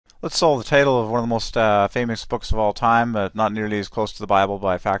Let's solve the title of one of the most famous books of all time, not nearly as close to the Bible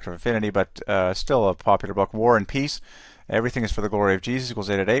by a factor of infinity, but still a popular book, War and Peace. Everything is for the glory of Jesus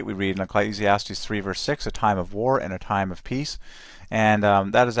equals 8 We read in Ecclesiastes 3 verse 6, a time of war and a time of peace. And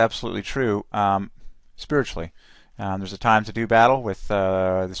that is absolutely true spiritually. There's a time to do battle with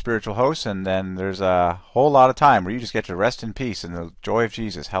the spiritual hosts, and then there's a whole lot of time where you just get to rest in peace in the joy of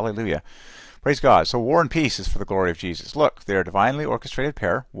Jesus. Hallelujah. Praise God. So war and peace is for the glory of Jesus. Look, they are a divinely orchestrated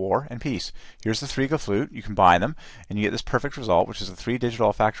pair, war and peace. Here's the three-go flute. You combine them, and you get this perfect result, which is a three-digit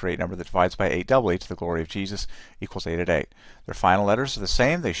all-factor 8 number that divides by 8 doubly to the glory of Jesus equals 8 at 8. Their final letters are the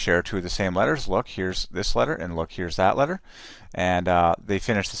same. They share two of the same letters. Look, here's this letter, and look, here's that letter. And they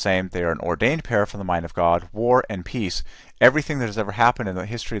finish the same. They are an ordained pair from the mind of God, war and peace. Everything that has ever happened in the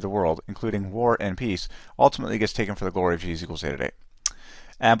history of the world, including war and peace, ultimately gets taken for the glory of Jesus equals 8 at 8.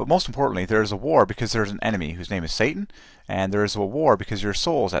 But most importantly, there is a war because there is an enemy whose name is Satan, and there is a war because your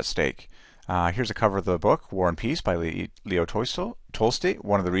soul is at stake. Here's a cover of the book, War and Peace by Leo Tolstoy.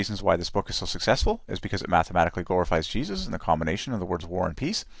 One of the reasons why this book is so successful is because it mathematically glorifies Jesus in the combination of the words war and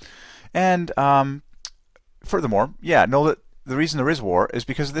peace. And furthermore, know that the reason there is war is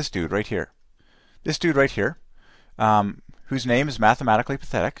because of this dude right here. This dude right here, whose name is mathematically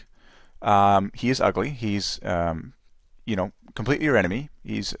pathetic. He is ugly. He's completely your enemy.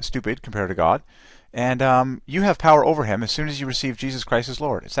 He's stupid compared to God. And you have power over him as soon as you receive Jesus Christ as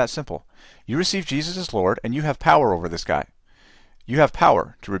Lord. It's that simple. You receive Jesus as Lord, and you have power over this guy. You have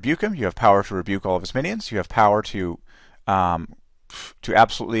power to rebuke him. You have power to rebuke all of his minions. You have power to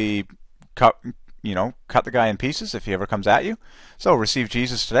absolutely cut the guy in pieces if he ever comes at you. So receive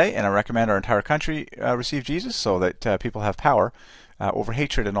Jesus today, and I recommend our entire country receive Jesus so that people have power over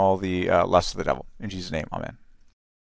hatred and all the lusts of the devil. In Jesus' name, amen.